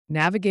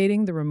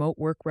Navigating the Remote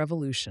Work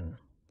Revolution,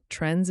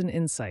 Trends and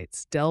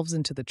Insights delves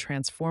into the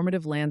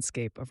transformative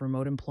landscape of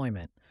remote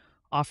employment,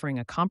 offering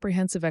a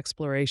comprehensive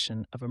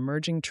exploration of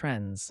emerging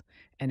trends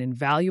and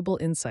invaluable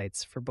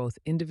insights for both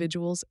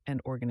individuals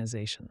and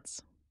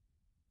organizations.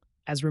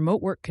 As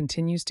remote work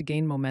continues to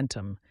gain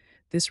momentum,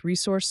 this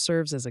resource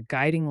serves as a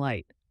guiding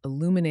light,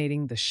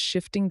 illuminating the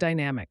shifting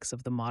dynamics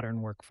of the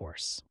modern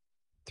workforce.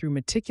 Through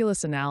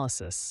meticulous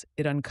analysis,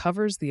 it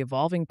uncovers the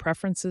evolving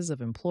preferences of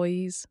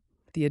employees,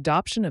 the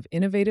adoption of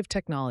innovative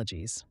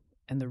technologies,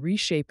 and the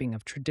reshaping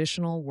of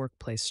traditional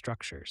workplace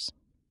structures.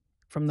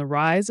 From the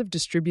rise of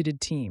distributed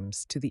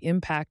teams to the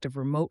impact of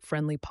remote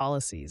friendly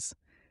policies,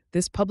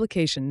 this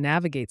publication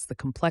navigates the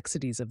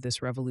complexities of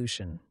this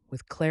revolution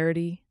with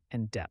clarity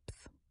and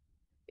depth.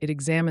 It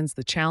examines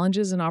the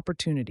challenges and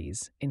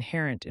opportunities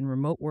inherent in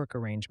remote work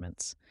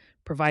arrangements,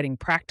 providing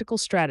practical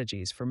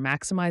strategies for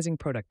maximizing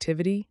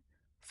productivity,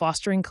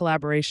 fostering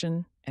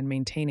collaboration, and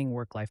maintaining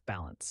work life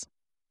balance.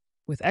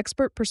 With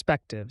expert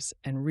perspectives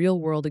and real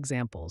world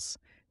examples,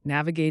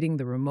 navigating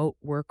the remote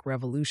work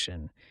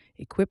revolution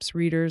equips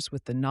readers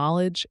with the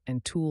knowledge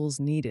and tools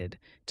needed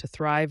to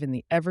thrive in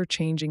the ever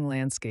changing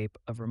landscape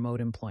of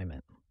remote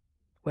employment.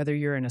 Whether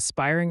you're an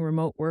aspiring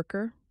remote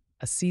worker,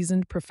 a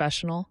seasoned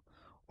professional,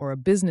 or a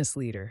business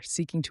leader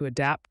seeking to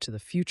adapt to the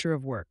future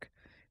of work,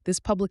 this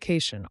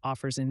publication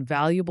offers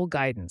invaluable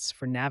guidance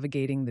for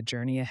navigating the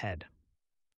journey ahead.